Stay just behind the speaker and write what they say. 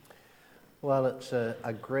Well, it's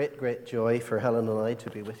a great joy for Helen and I to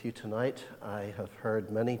be with you tonight. I have heard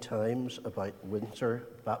many times about Windsor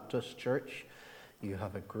Baptist Church. You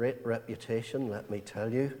have a great reputation, let me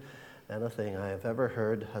tell you. Anything I have ever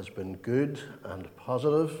heard has been good and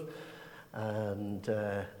positive, and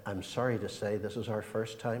I'm sorry to say this is our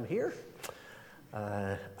first time here.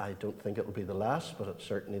 I don't think it will be the last, but it's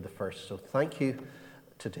certainly the first. So thank you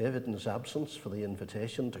to David in his absence for the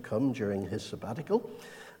invitation to come during his sabbatical.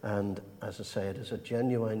 And as I say, it is a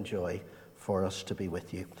genuine joy for us to be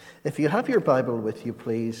with you. If you have your Bible with you,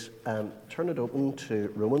 please turn it open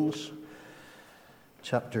to Romans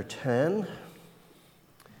chapter 10.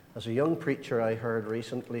 As a young preacher I heard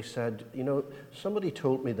recently said, somebody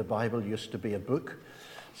told me the Bible used to be a book.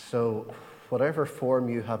 So whatever form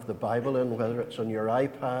you have the Bible in, whether it's on your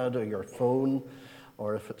iPad or your phone,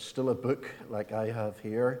 or if it's still a book like I have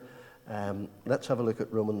here, let's have a look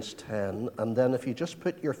at Romans 10. And then if you just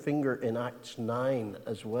put your finger in Acts 9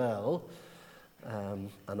 as well,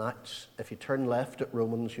 and Acts, if you turn left at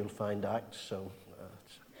Romans, you'll find Acts, so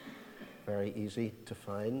it's very easy to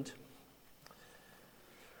find.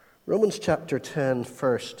 Romans chapter 10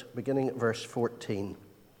 first, beginning at verse 14.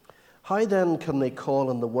 How then can they call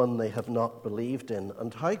on the one they have not believed in?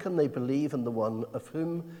 And how can they believe in the one of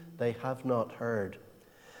whom they have not heard?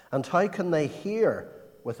 And how can they hear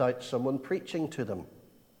without someone preaching to them?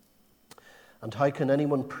 And how can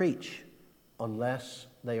anyone preach unless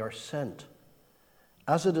they are sent?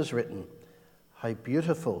 As it is written, how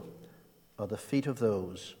beautiful are the feet of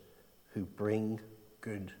those who bring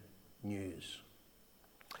good news.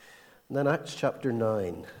 And then Acts chapter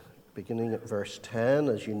 9, beginning at verse 10.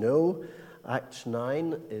 As you know, Acts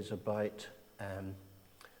 9 is about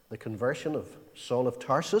the conversion of Saul of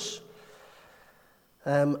Tarsus.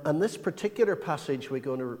 And this particular passage we're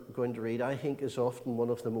going to read, I think, is often one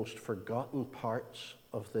of the most forgotten parts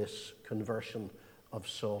of this conversion of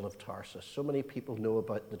Saul of Tarsus. So many people know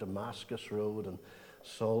about the Damascus Road and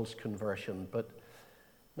Saul's conversion, but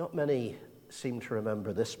not many seem to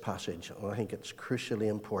remember this passage, and I think it's crucially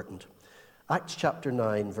important. Acts chapter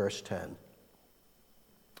 9, verse 10.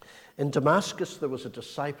 In Damascus there was a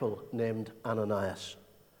disciple named Ananias.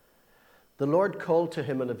 The Lord called to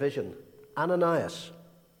him in a vision, Ananias.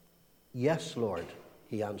 Yes, Lord,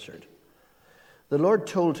 he answered. The Lord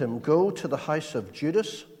told him, go to the house of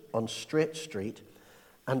Judas on Straight Street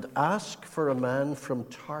and ask for a man from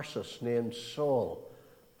Tarsus named Saul,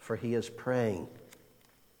 for he is praying.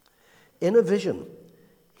 In a vision,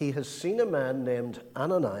 he has seen a man named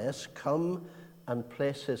Ananias come and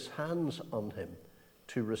place his hands on him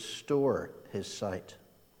to restore his sight.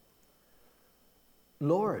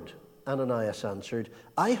 Lord, Ananias answered,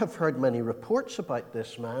 I have heard many reports about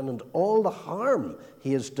this man and all the harm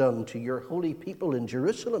he has done to your holy people in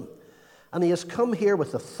Jerusalem. And he has come here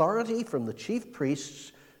with authority from the chief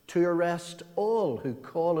priests to arrest all who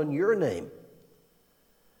call on your name.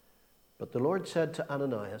 But the Lord said to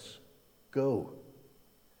Ananias, go.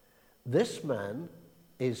 This man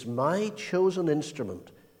is my chosen instrument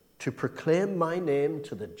to proclaim my name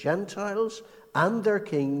to the Gentiles and their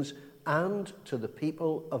kings and to the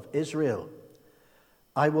people of Israel.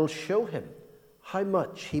 I will show him how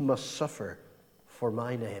much he must suffer for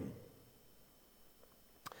my name.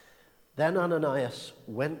 Then Ananias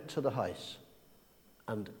went to the house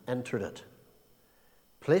and entered it.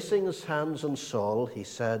 Placing his hands on Saul, he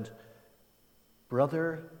said,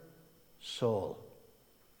 Brother Saul,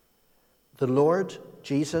 the Lord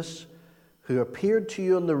Jesus, who appeared to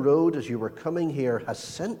you on the road as you were coming here, has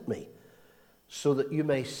sent me, so that you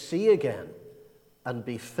may see again and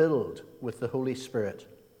be filled with the Holy Spirit.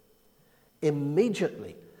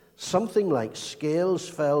 Immediately, something like scales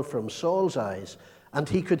fell from Saul's eyes, and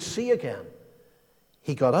he could see again.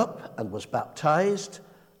 He got up and was baptized,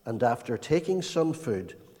 and after taking some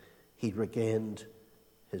food, he regained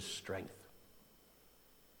his strength.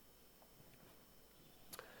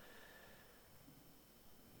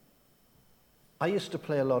 I used to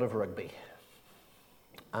play a lot of rugby.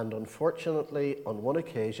 And unfortunately, on one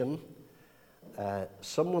occasion,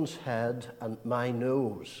 someone's head and my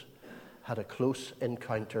nose had a close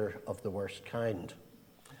encounter of the worst kind.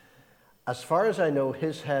 As far as I know,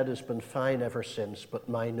 his head has been fine ever since, but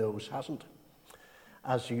my nose hasn't.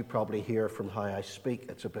 As you probably hear from how I speak,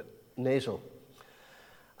 it's a bit nasal.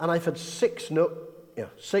 And I've had six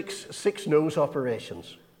nose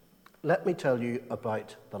operations. Let me tell you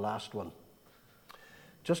about the last one.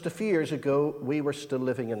 Just a few years ago, we were still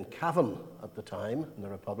living in Cavan at the time, in the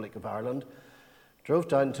Republic of Ireland. Drove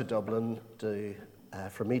down to Dublin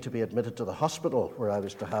for me to be admitted to the hospital where I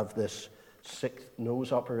was to have this sixth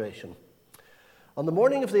nose operation. On the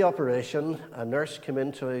morning of the operation, a nurse came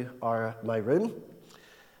into my room,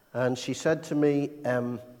 and she said to me,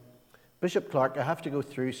 Bishop Clark, I have to go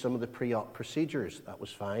through some of the pre-op procedures. That was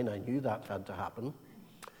fine. I knew that had to happen.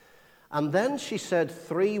 And then she said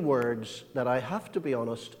 3 words that I have to be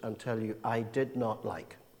honest and tell you I did not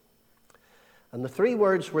like. And the 3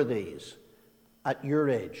 words were these: at your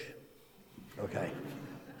age. Okay.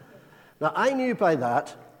 Now, I knew by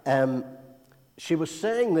that she was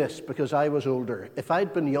saying this because I was older. If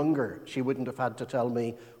I'd been younger, she wouldn't have had to tell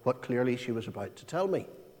me what clearly she was about to tell me.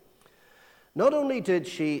 Not only did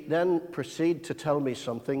she then proceed to tell me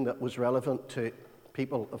something that was relevant to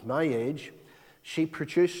people of my age, she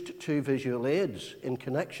produced 2 visual aids in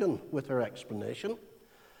connection with her explanation.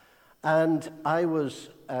 And I was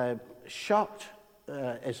shocked,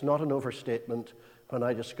 is not an overstatement, when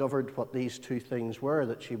I discovered what these 2 things were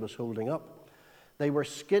that she was holding up. They were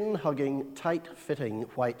skin-hugging, tight-fitting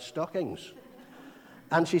white stockings.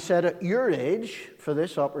 And she said, at your age, for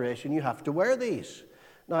this operation, you have to wear these.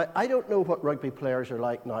 Now, I don't know what rugby players are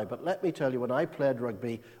like now, but let me tell you, when I played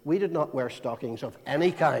rugby, we did not wear stockings of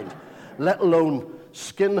any kind, let alone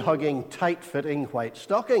skin-hugging, tight-fitting white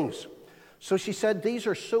stockings. So she said, these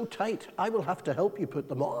are so tight, I will have to help you put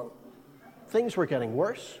them on. Things were getting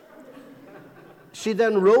worse. She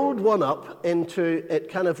then rolled one up into, it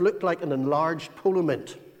kind of looked like an enlarged polo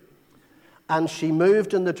mint. And she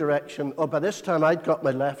moved in the direction, by this time I'd got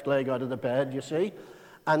my left leg out of the bed, you see,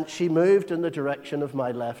 and she moved in the direction of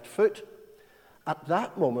my left foot. At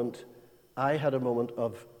that moment, I had a moment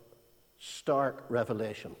of stark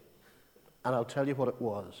revelation. And I'll tell you what it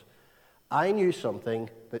was. I knew something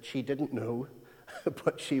that she didn't know,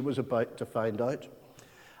 but she was about to find out.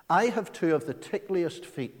 I have 2 of the tickliest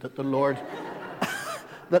feet that the Lord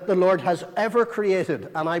has ever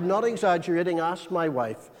created. And I'm not exaggerating. Ask my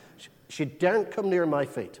wife. She daren't come near my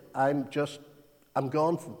feet. I'm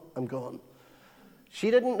gone.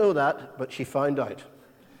 She didn't know that, but she found out.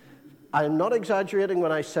 I'm not exaggerating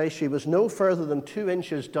when I say she was no further than 2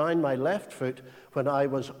 inches down my left foot when I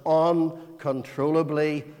was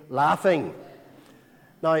uncontrollably laughing.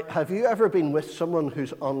 Now, have you ever been with someone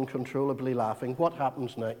who's uncontrollably laughing? What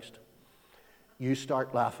happens next? You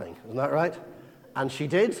start laughing, isn't that right? And she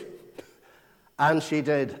did. And she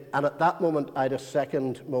did. And at that moment, I had a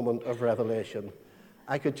second moment of revelation.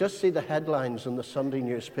 I could just see the headlines in the Sunday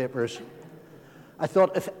newspapers. I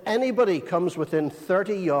thought, if anybody comes within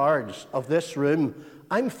 30 yards of this room,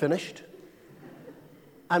 I'm finished.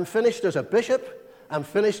 I'm finished as a bishop. I'm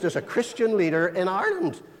finished as a Christian leader in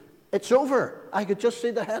Ireland. It's over. I could just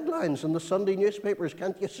see the headlines in the Sunday newspapers.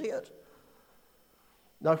 Can't you see it?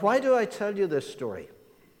 Now, why do I tell you this story?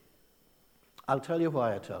 I'll tell you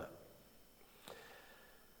why I tell it.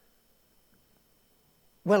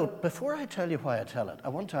 Well, before I tell you why I tell it, I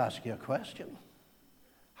want to ask you a question.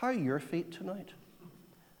 How are your feet tonight?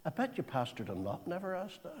 I bet you Pastor Dunlop never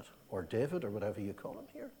asked that, or David, or whatever you call him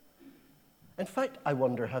here. In fact, I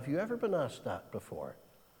wonder, have you ever been asked that before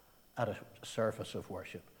at a service of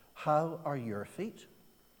worship? How are your feet?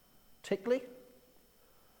 Tickly?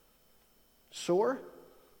 Sore?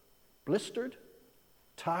 Blistered?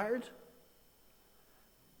 Tired?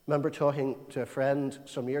 Remember talking to a friend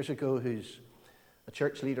some years ago who's a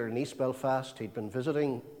church leader in East Belfast. He'd been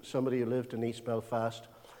visiting somebody who lived in East Belfast,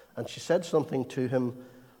 and she said something to him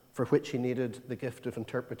for which he needed the gift of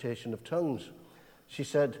interpretation of tongues. She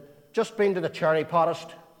said, just been to the cherry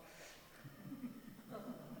pottist.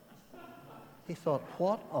 He thought,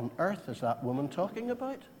 what on earth is that woman talking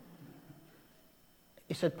about?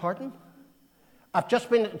 He said, pardon? I've just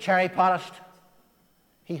been at the cherry pottist.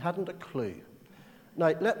 He hadn't a clue.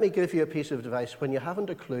 Now, let me give you a piece of advice. When you haven't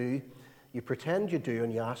a clue, you pretend you do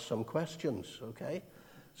and you ask some questions, okay?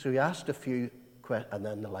 So he asked a few questions, and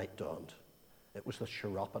then the light dawned. It was the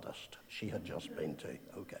chiropodist she had just been to,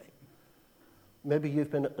 okay? Maybe you've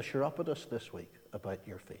been at the chiropodist this week about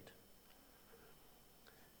your feet.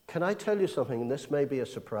 Can I tell you something, and this may be a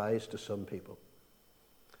surprise to some people?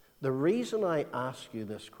 The reason I ask you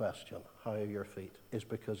this question, how are your feet, is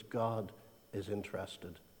because God is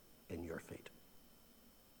interested in your feet.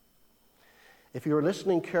 If you were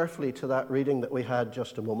listening carefully to that reading that we had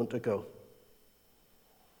just a moment ago,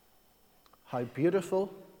 how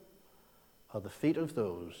beautiful are the feet of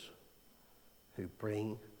those who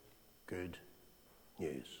bring good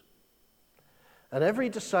news. And every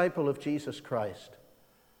disciple of Jesus Christ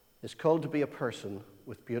is called to be a person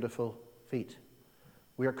with beautiful feet.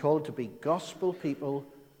 We are called to be gospel people,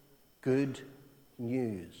 good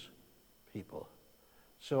news people.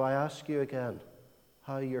 So I ask you again,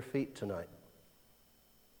 how are your feet tonight?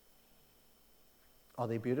 Are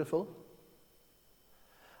they beautiful?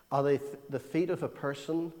 Are they the feet of a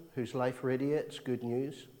person whose life radiates good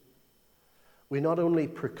news? We not only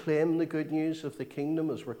proclaim the good news of the kingdom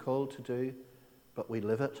as we're called to do, but we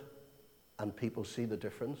live it and people see the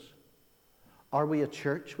difference. Are we a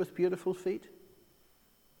church with beautiful feet?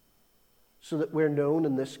 So that we're known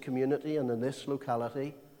in this community and in this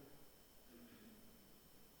locality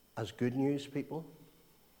as good news people?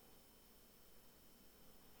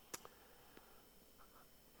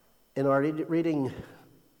 In our reading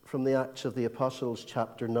from the Acts of the Apostles,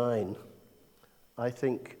 chapter 9, I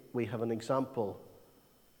think we have an example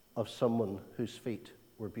of someone whose feet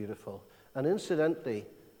were beautiful. And incidentally,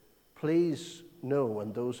 please know,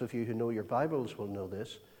 and those of you who know your Bibles will know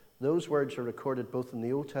this, those words are recorded both in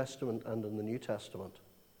the Old Testament and in the New Testament.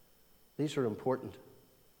 These are important.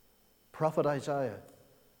 Prophet Isaiah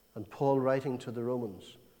and Paul writing to the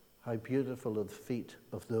Romans, how beautiful are the feet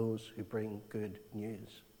of those who bring good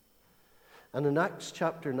news. And in Acts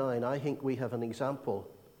chapter 9, I think we have an example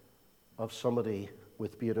of somebody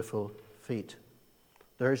with beautiful feet.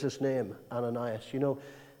 There's his name, Ananias. You know,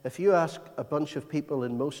 if you ask a bunch of people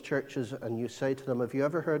in most churches and you say to them, have you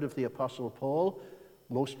ever heard of the Apostle Paul?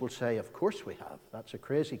 Most will say, of course we have. That's a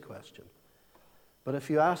crazy question. But if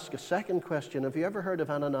you ask a second question, have you ever heard of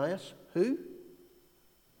Ananias? Who?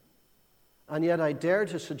 And yet I dare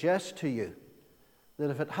to suggest to you that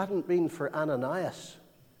if it hadn't been for Ananias,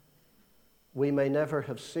 we may never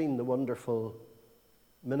have seen the wonderful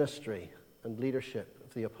ministry and leadership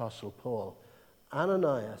of the Apostle Paul.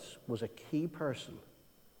 Ananias was a key person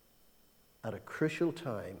at a crucial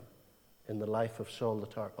time in the life of Saul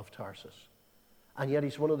of Tarsus. And yet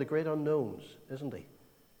he's one of the great unknowns, isn't he?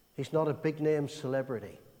 He's not a big-name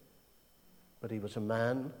celebrity, but he was a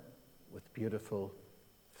man with beautiful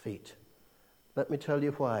feet. Let me tell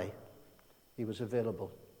you why he was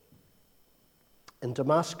available. In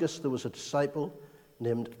Damascus, there was a disciple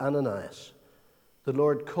named Ananias. The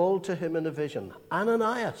Lord called to him in a vision,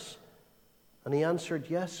 Ananias! And he answered,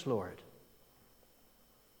 yes, Lord.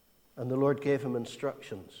 And the Lord gave him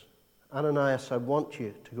instructions. Ananias, I want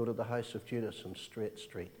you to go to the house of Judas on Straight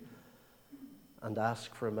Street and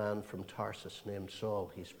ask for a man from Tarsus named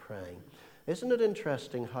Saul. He's praying. Isn't it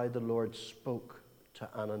interesting how the Lord spoke to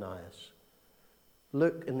Ananias?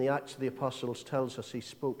 Luke, in the Acts of the Apostles, tells us he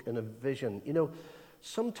spoke in a vision. You know,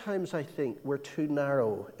 sometimes I think we're too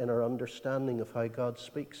narrow in our understanding of how God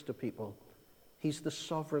speaks to people. He's the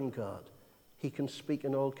sovereign God. He can speak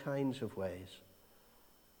in all kinds of ways.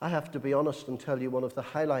 I have to be honest and tell you one of the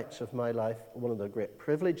highlights of my life, one of the great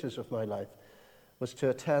privileges of my life, was to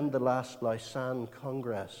attend the last Lausanne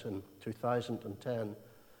Congress in 2010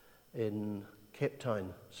 in Cape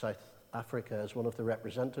Town, South Africa, as one of the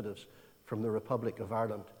representatives from the Republic of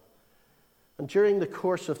Ireland. And during the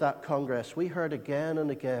course of that Congress, we heard again and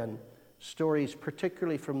again stories,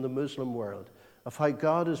 particularly from the Muslim world, of how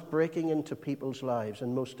God is breaking into people's lives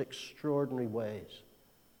in most extraordinary ways.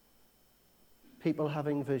 People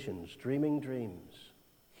having visions, dreaming dreams,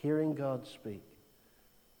 hearing God speak.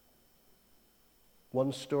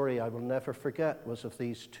 One story I will never forget was of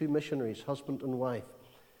these two missionaries, husband and wife.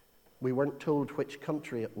 We weren't told which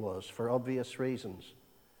country it was for obvious reasons,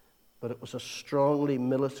 but it was a strongly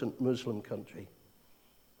militant Muslim country.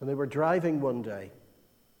 And they were driving one day.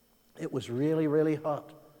 It was really, really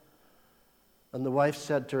hot. And the wife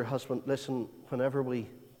said to her husband, listen, whenever we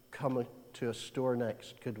come to a store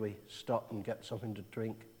next, could we stop and get something to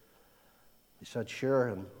drink? He said, sure.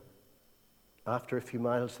 And after a few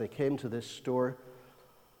miles, they came to this store.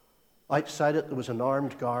 Outside it, there was an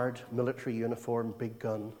armed guard, military uniform, big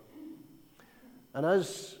gun. And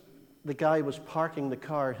as the guy was parking the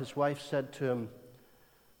car, his wife said to him,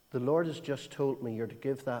 the Lord has just told me you're to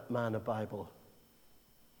give that man a Bible.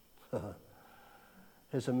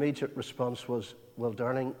 His immediate response was, well,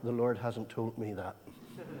 darling, the Lord hasn't told me that.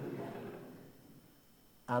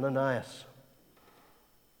 Ananias.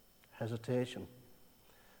 Hesitation.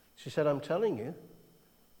 She said, I'm telling you,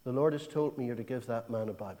 the Lord has told me you're to give that man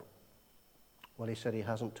a Bible. Well, he said he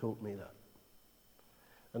hasn't told me that.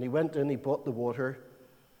 And he went in, he bought the water,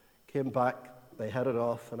 came back, they headed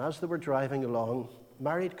off, and as they were driving along,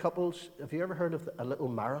 married couples, have you ever heard of a little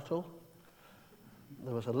marital?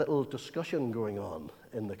 There was a little discussion going on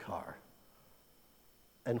in the car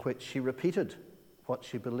in which she repeated what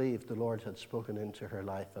she believed the Lord had spoken into her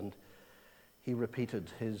life, and he repeated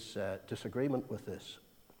his disagreement with this.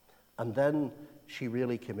 And then she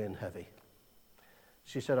really came in heavy.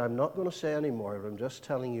 She said, I'm not going to say any more, but I'm just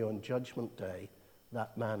telling you on Judgment Day,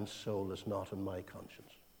 that man's soul is not in my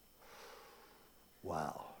conscience.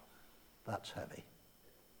 Wow, that's heavy.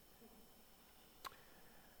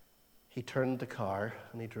 He turned the car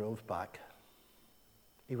and he drove back.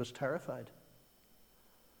 He was terrified.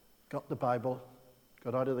 Got the Bible,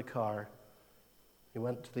 got out of the car. He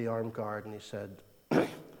went to the armed guard and he said,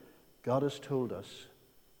 God has told us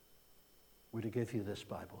we're to give you this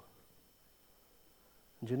Bible.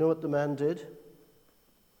 And do you know what the man did?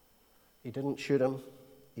 He didn't shoot him.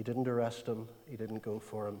 He didn't arrest him. He didn't go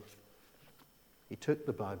for him. He took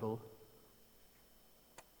the Bible,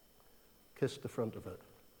 kissed the front of it,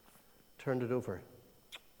 turned it over,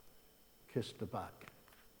 kissed the back.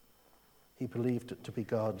 He believed it to be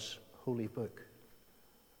God's holy book.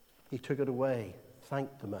 He took it away,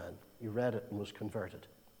 thanked the man. He read it and was converted.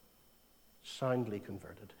 Soundly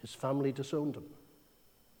converted. His family disowned him.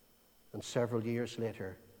 And several years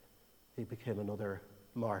later, he became another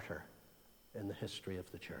martyr in the history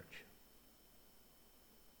of the church.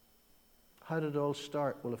 How did it all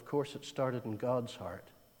start? Well, of course, it started in God's heart.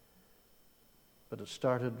 But it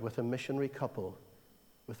started with a missionary couple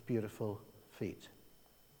with beautiful feet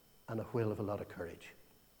and a whale of a lot of courage.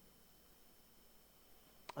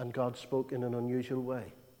 And God spoke in an unusual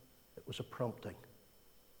way. It was a prompting.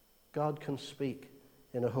 God can speak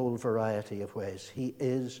in a whole variety of ways. He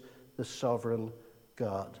is the sovereign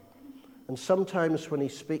God. And sometimes when he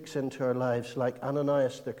speaks into our lives, like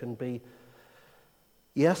Ananias, there can be,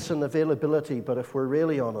 yes, an availability, but if we're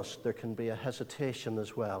really honest, there can be a hesitation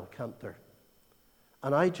as well, can't there?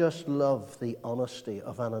 And I just love the honesty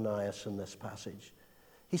of Ananias in this passage.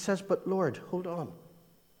 He says, but Lord, hold on.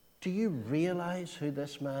 Do you realize who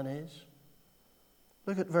this man is?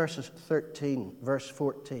 Look at verses 13, verse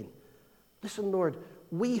 14. Listen, Lord,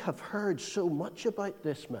 we have heard so much about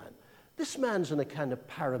this man. This man's in a kind of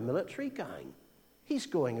paramilitary gang. He's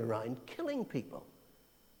going around killing people.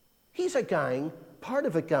 He's a gang, part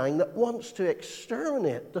of a gang that wants to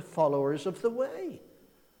exterminate the followers of the way,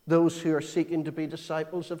 those who are seeking to be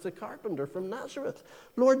disciples of the carpenter from Nazareth.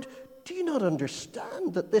 Lord, do you not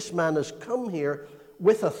understand that this man has come here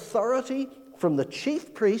with authority from the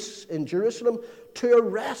chief priests in Jerusalem to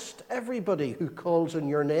arrest everybody who calls on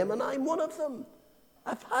your name, and I'm one of them.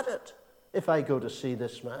 I've had it if I go to see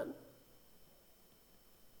this man.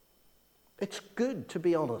 It's good to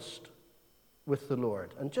be honest with the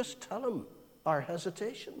Lord and just tell him our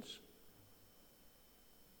hesitations.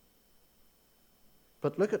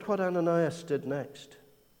 But look at what Ananias did next.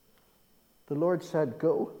 The Lord said,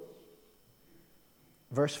 go.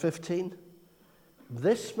 Verse 15.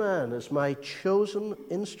 This man is my chosen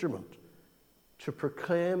instrument to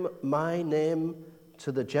proclaim my name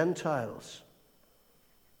to the Gentiles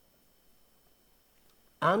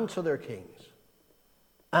and to their kings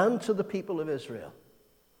and to the people of Israel.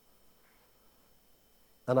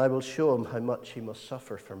 And I will show him how much he must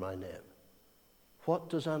suffer for my name. What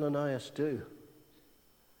does Ananias do?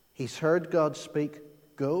 He's heard God speak,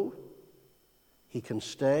 go. He can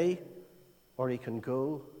stay, or he can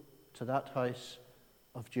go to that house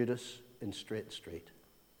of Judas in Straight Street.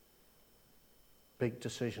 Big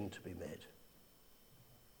decision to be made.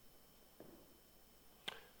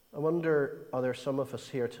 I wonder, are there some of us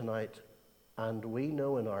here tonight, and we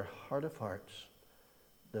know in our heart of hearts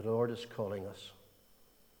the Lord is calling us.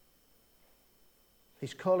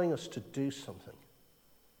 He's calling us to do something.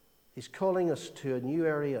 He's calling us to a new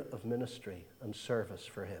area of ministry and service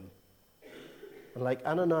for him. And like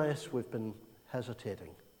Ananias, we've been hesitating.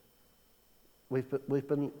 We've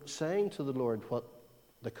been saying to the Lord what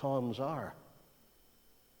the cons are,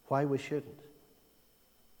 why we shouldn't.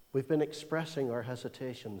 We've been expressing our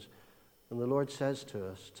hesitations, and the Lord says to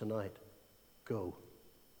us tonight, go.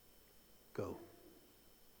 Go.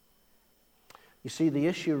 You see, the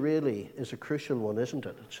issue really is a crucial one, isn't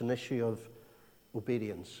it? It's an issue of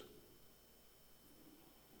obedience.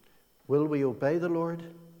 Will we obey the Lord,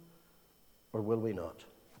 or will we not?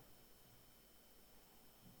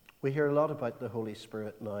 We hear a lot about the Holy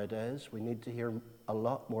Spirit nowadays. We need to hear a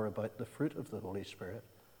lot more about the fruit of the Holy Spirit.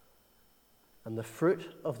 And the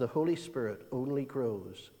fruit of the Holy Spirit only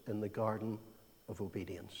grows in the garden of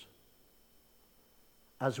obedience.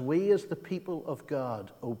 As we, as the people of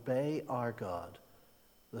God, obey our God,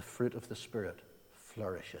 the fruit of the Spirit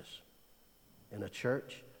flourishes in a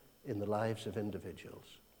church, in the lives of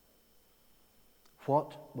individuals.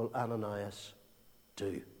 What will Ananias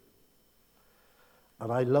do?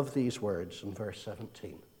 And I love these words in verse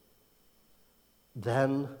 17.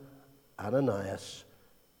 Then Ananias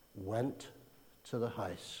went to the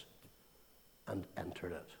house and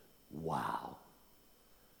entered it. Wow.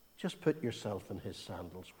 Just put yourself in his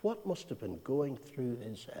sandals. What must have been going through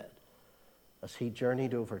his head as he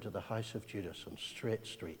journeyed over to the house of Judas on Straight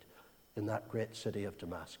Street in that great city of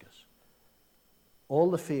Damascus? All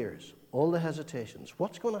the fears, all the hesitations.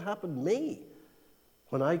 What's going to happen to me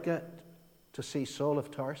when I get to see Saul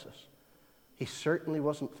of Tarsus, he certainly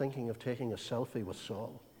wasn't thinking of taking a selfie with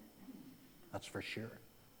Saul. That's for sure.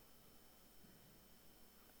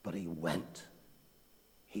 But he went.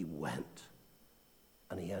 He went.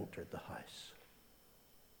 And he entered the house.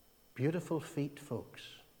 Beautiful feet, folks.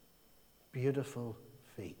 Beautiful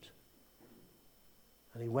feet.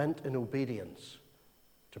 And he went in obedience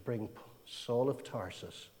to bring Saul of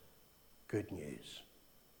Tarsus good news.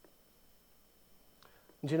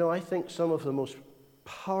 And you know, I think some of the most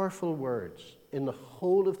powerful words in the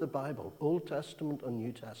whole of the Bible, Old Testament and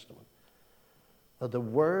New Testament, are the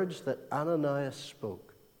words that Ananias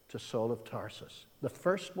spoke to Saul of Tarsus. The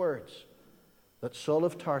first words that Saul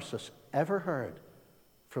of Tarsus ever heard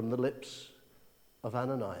from the lips of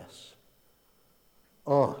Ananias.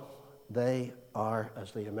 Oh, they are,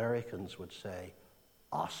 as the Americans would say,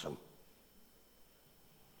 awesome.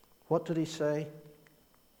 What did he say?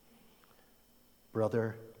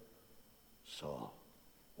 Brother Saul.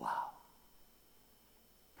 Wow.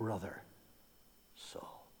 Brother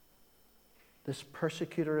Saul. This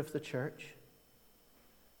persecutor of the church,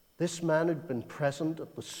 this man who'd been present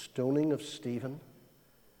at the stoning of Stephen,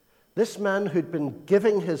 this man who'd been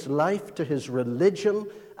giving his life to his religion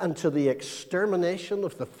and to the extermination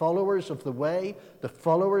of the followers of the way, the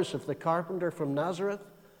followers of the carpenter from Nazareth.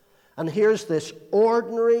 And here's this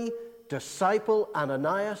ordinary disciple,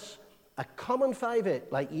 Ananias, a common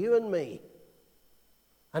 5'8", like you and me.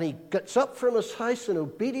 And he gets up from his house in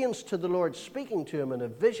obedience to the Lord, speaking to him in a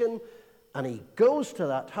vision. And he goes to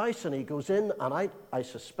that house and he goes in, and I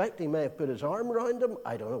suspect he may have put his arm around him.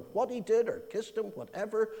 I don't know what he did, or kissed him,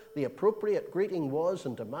 whatever the appropriate greeting was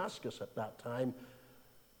in Damascus at that time.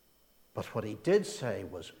 But what he did say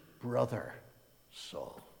was, Brother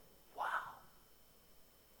Saul. Wow.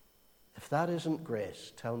 If that isn't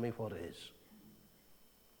grace, tell me what is.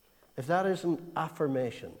 If that isn't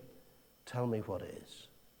affirmation, tell me what is.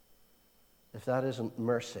 If that isn't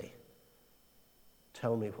mercy,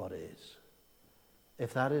 tell me what is.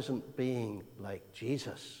 If that isn't being like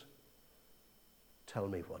Jesus, tell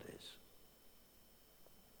me what is.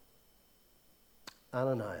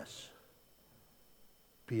 Ananias,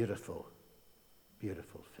 beautiful,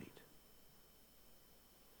 beautiful feet.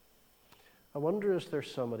 I wonder, is there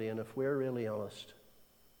somebody, and if we're really honest,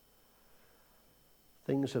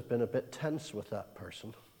 things have been a bit tense with that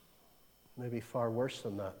person. Maybe far worse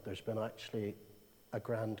than that. There's been actually a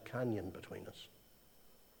Grand Canyon between us.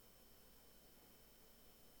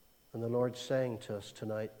 And the Lord's saying to us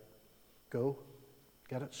tonight, go,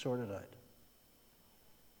 get it sorted out.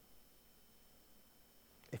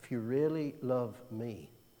 If you really love me,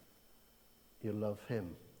 you love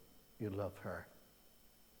him, you love her.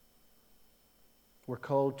 We're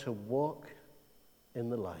called to walk in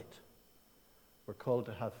the light. We're called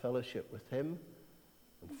to have fellowship with him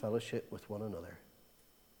and fellowship with one another.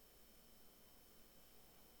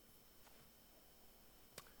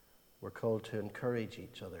 We're called to encourage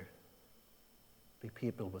each other. Be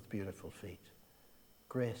people with beautiful feet.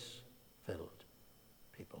 Grace-filled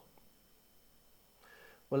people.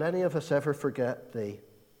 Will any of us ever forget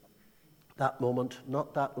that moment,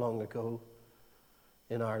 not that long ago,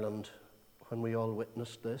 in Ireland, when we all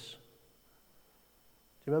witnessed this?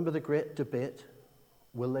 Do you remember the great debate?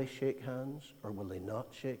 Will they shake hands or will they not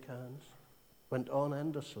shake hands? Went on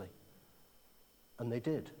endlessly. And they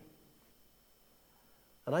did.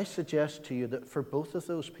 And I suggest to you that for both of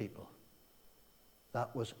those people,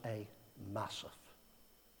 that was a massive,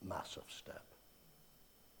 massive step.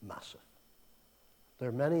 Massive. There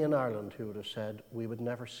are many in Ireland who would have said, we would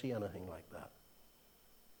never see anything like that.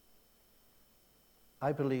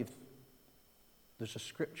 I believe there's a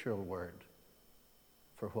scriptural word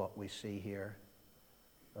for what we see here,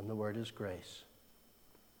 and the word is grace.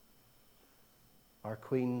 Our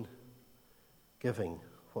Queen giving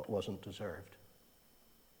what wasn't deserved.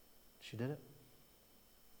 She did it.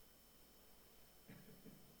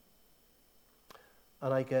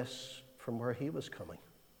 And I guess from where he was coming,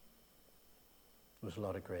 there was a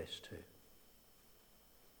lot of grace too.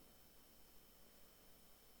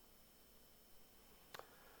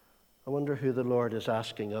 I wonder who the Lord is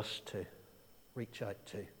asking us to reach out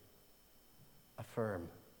to, affirm,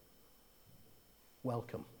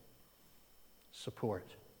 welcome,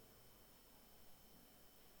 support.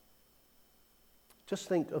 Just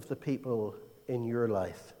think of the people in your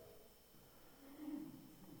life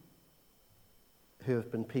who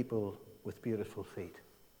have been people with beautiful feet.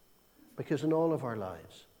 Because in all of our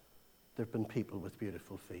lives, there have been people with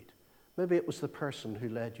beautiful feet. Maybe it was the person who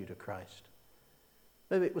led you to Christ.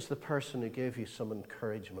 Maybe it was the person who gave you some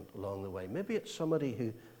encouragement along the way. Maybe it's somebody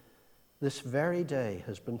who this very day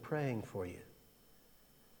has been praying for you.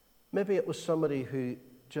 Maybe it was somebody who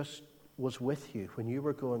just was with you when you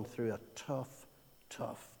were going through a tough,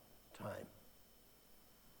 tough time.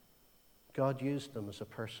 God used them as a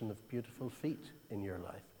person of beautiful feet in your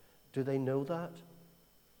life. Do they know that?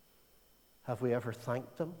 Have we ever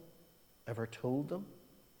thanked them? Ever told them?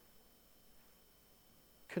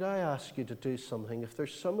 Could I ask you to do something? If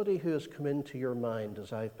there's somebody who has come into your mind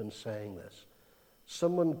as I've been saying this,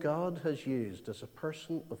 someone God has used as a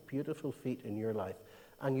person of beautiful feet in your life,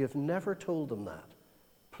 and you've never told them that,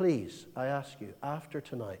 please, I ask you, after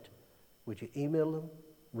tonight, would you email them,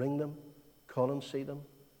 ring them, call and see them,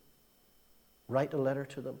 write a letter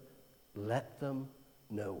to them, let them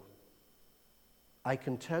know. I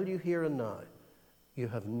can tell you here and now, you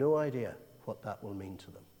have no idea what that will mean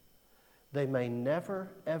to them. They may never,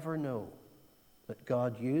 ever know that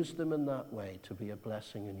God used them in that way to be a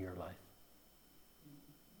blessing in your life.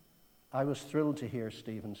 I was thrilled to hear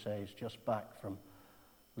Stephen say he's just back from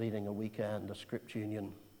leading a weekend, a Script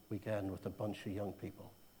Union weekend with a bunch of young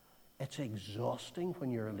people. It's exhausting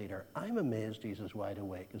when you're a leader. I'm amazed he's as wide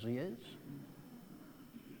awake as he is.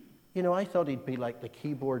 You know, I thought he'd be like the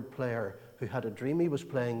keyboard player who had a dream he was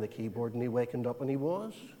playing the keyboard and he wakened up and he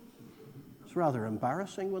was. It's rather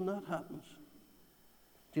embarrassing when that happens.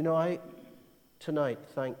 Do you know, I tonight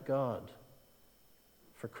thank God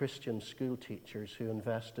for Christian school teachers who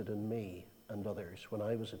invested in me and others when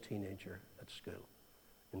I was a teenager at school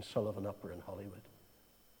in Sullivan Upper in Hollywood.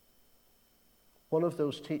 One of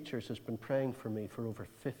those teachers has been praying for me for over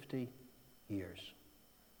 50 years.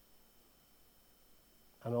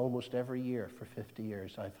 And almost every year for 50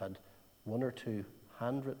 years, I've had one or two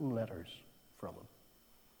handwritten letters from him.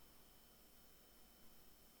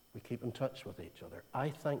 We keep in touch with each other. I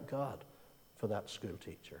thank God for that school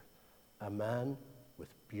teacher, a man with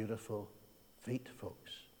beautiful feet,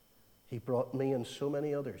 folks. He brought me and so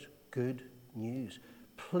many others good news.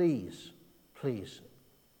 Please, please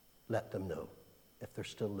let them know if they're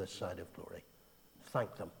still this side of glory.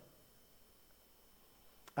 Thank them.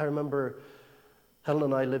 I remember Helen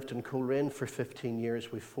and I lived in Coleraine for 15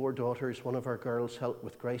 years. We've 4 daughters. One of our girls helped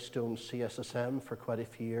with Greystone CSSM for quite a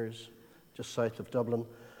few years, just south of Dublin.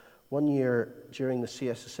 One year during the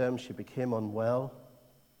CSSM, she became unwell.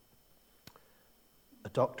 A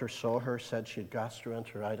doctor saw her, said she had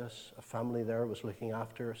gastroenteritis. A family there was looking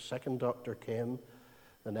after her. A second doctor came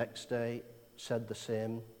the next day, said the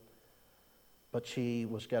same. But she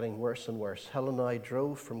was getting worse and worse. Helen and I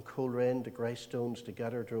drove from Coleraine to Greystones to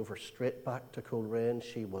get her, drove her straight back to Coleraine.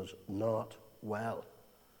 She was not well.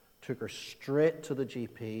 Took her straight to the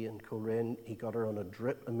GP in Coleraine. He got her on a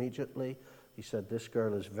drip immediately. He said, this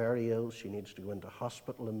girl is very ill. She needs to go into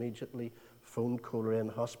hospital immediately. Phoned Coleraine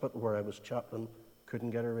Hospital, where I was chaplain.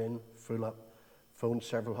 Couldn't get her in, full up. Phoned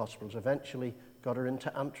several hospitals. Eventually got her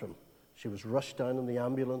into Antrim. She was rushed down in the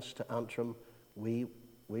ambulance to Antrim. We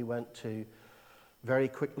went to... Very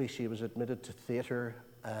quickly, she was admitted to theatre,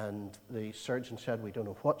 and the surgeon said, we don't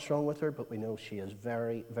know what's wrong with her, but we know she is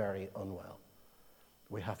very, very unwell.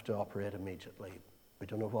 We have to operate immediately. We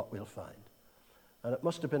don't know what we'll find. And it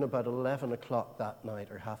must have been about 11 o'clock that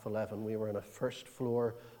night, or half 11. We were on a first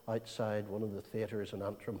floor outside one of the theatres in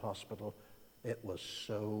Antrim Hospital. It was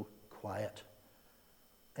so quiet.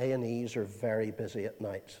 A&Es are very busy at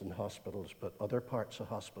nights in hospitals, but other parts of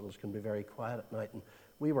hospitals can be very quiet at night. And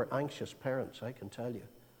we were anxious parents, I can tell you.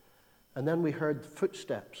 And then we heard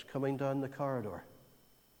footsteps coming down the corridor.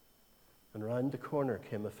 And round the corner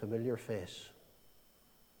came a familiar face.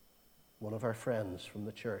 One of our friends from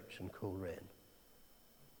the church in Coleraine.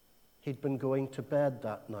 He'd been going to bed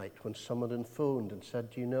that night when someone had phoned and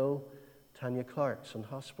said, do you know Tanya Clark's in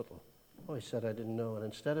hospital? Oh, he said, I didn't know. And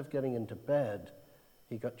instead of getting into bed,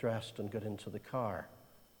 he got dressed and got into the car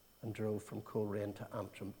and drove from Coleraine to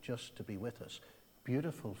Antrim just to be with us.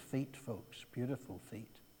 Beautiful feet, folks, beautiful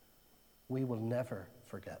feet. We will never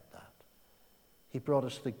forget that. He brought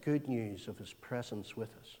us the good news of his presence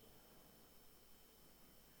with us.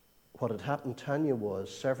 What had happened, Tanya,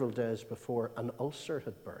 was several days before an ulcer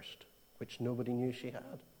had burst, which nobody knew she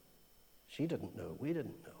had. She didn't know, we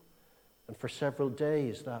didn't know. And for several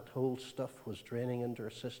days, that whole stuff was draining into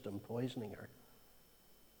her system, poisoning her.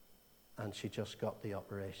 And she just got the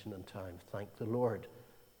operation in time. Thank the Lord,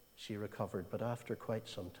 she recovered, but after quite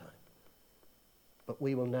some time. But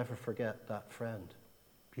we will never forget that friend.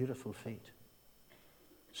 Beautiful feet.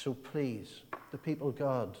 So please, the people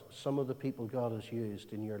God, some of the people God has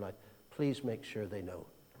used in your life, please make sure they know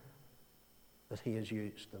that he has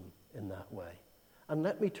used them in that way. And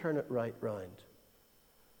let me turn it right round.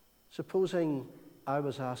 Supposing I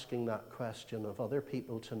was asking that question of other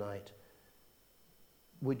people tonight,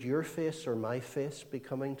 would your face or my face be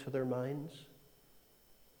coming to their minds?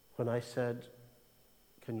 when I said,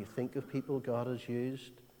 can you think of people God has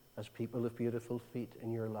used as people of beautiful feet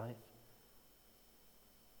in your life?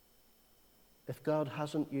 If God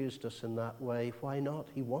hasn't used us in that way, why not?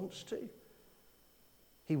 He wants to.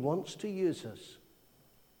 He wants to use us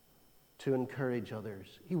to encourage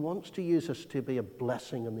others. He wants to use us to be a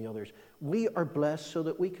blessing on the others. We are blessed so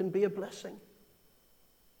that we can be a blessing.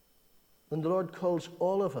 And the Lord calls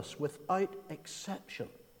all of us, without exception,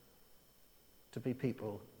 to be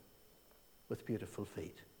people with beautiful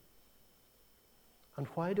feet. And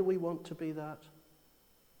why do we want to be that?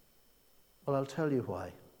 Well, I'll tell you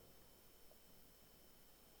why.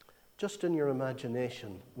 Just in your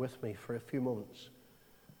imagination with me for a few moments,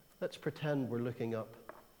 let's pretend we're looking up.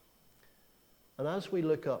 And as we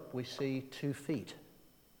look up, we see 2 feet.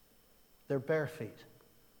 They're bare feet.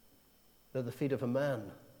 They're the feet of a man.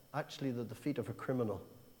 Actually, they're the feet of a criminal.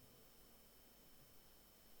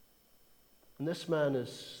 And this man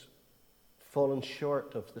has fallen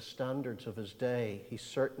short of the standards of his day. He's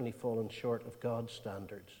certainly fallen short of God's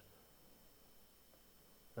standards.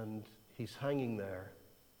 And he's hanging there,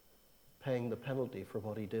 paying the penalty for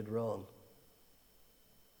what he did wrong.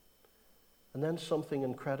 And then something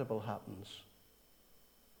incredible happens.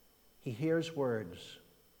 He hears words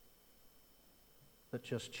that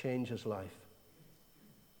just change his life.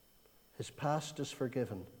 His past is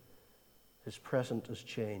forgiven. His present is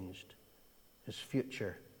changed. His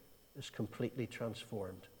future is completely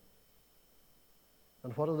transformed.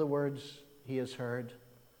 And what are the words he has heard?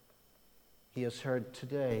 He has heard,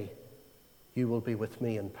 today you will be with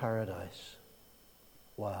me in paradise.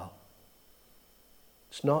 Wow.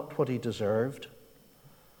 It's not what he deserved.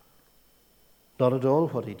 Not at all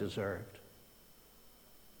what he deserved.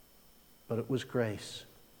 But it was grace.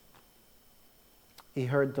 He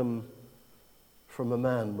heard them from a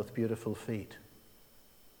man with beautiful feet.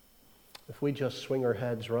 If we just swing our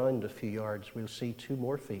heads round a few yards, we'll see 2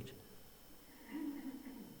 more feet.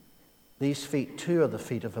 These feet too are the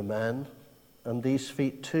feet of a man, and these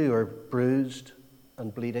feet too are bruised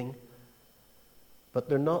and bleeding. But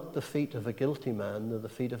they're not the feet of a guilty man, they're the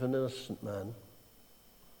feet of an innocent man.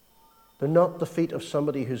 They're not the feet of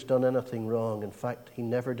somebody who's done anything wrong. In fact, he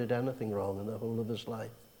never did anything wrong in the whole of his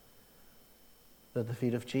life. They're the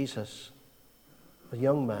feet of Jesus, a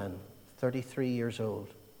young man, 33 years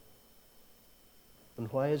old.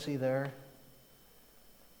 And why is he there?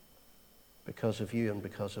 Because of you and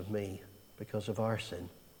because of me, because of our sin.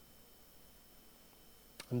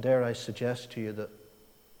 And dare I suggest to you that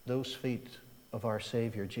those feet of our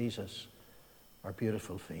Savior Jesus are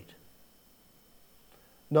beautiful feet.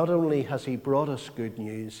 Not only has he brought us good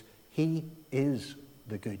news, he is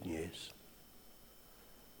the good news.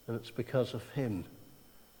 And it's because of him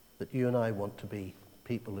that you and I want to be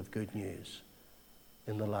people of good news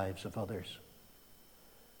in the lives of others.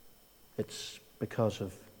 It's because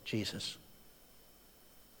of Jesus.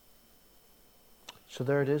 So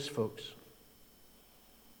there it is, folks.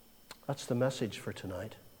 That's the message for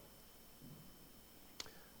tonight.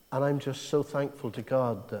 And I'm just so thankful to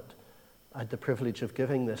God that I had the privilege of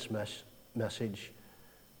giving this message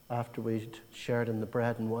after we'd shared in the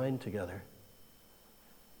bread and wine together.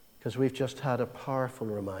 Because we've just had a powerful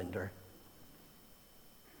reminder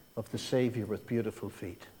of the Savior with beautiful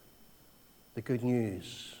feet. The good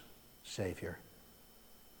news Savior.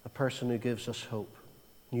 A person who gives us hope,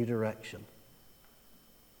 new direction.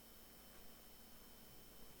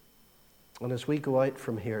 And as we go out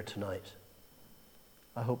from here tonight,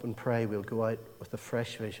 I hope and pray we'll go out with a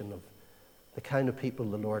fresh vision of the kind of people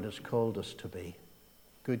the Lord has called us to be.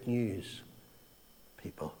 Good news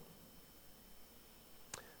people.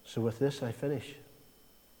 So with this I finish.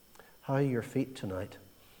 How are your feet tonight?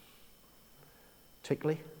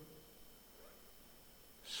 Tickly?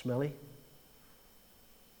 Smelly?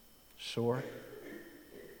 Sore?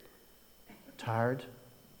 Tired?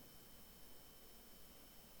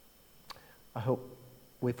 I hope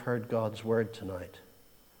we've heard God's word tonight.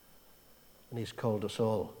 And he's called us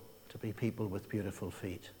all to be people with beautiful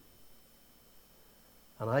feet.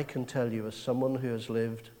 And I can tell you, as someone who has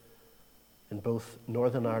lived in both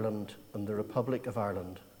Northern Ireland and the Republic of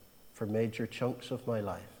Ireland for major chunks of my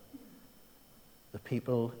life, the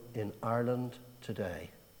people in Ireland today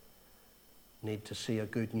need to see a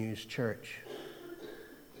good news church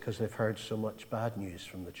because they've heard so much bad news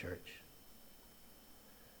from the church.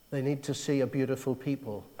 They need to see a beautiful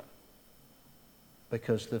people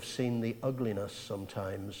because they've seen the ugliness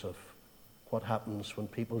sometimes of what happens when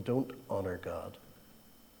people don't honor God.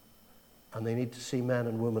 And they need to see men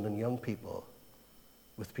and women and young people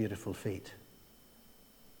with beautiful feet.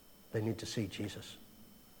 They need to see Jesus.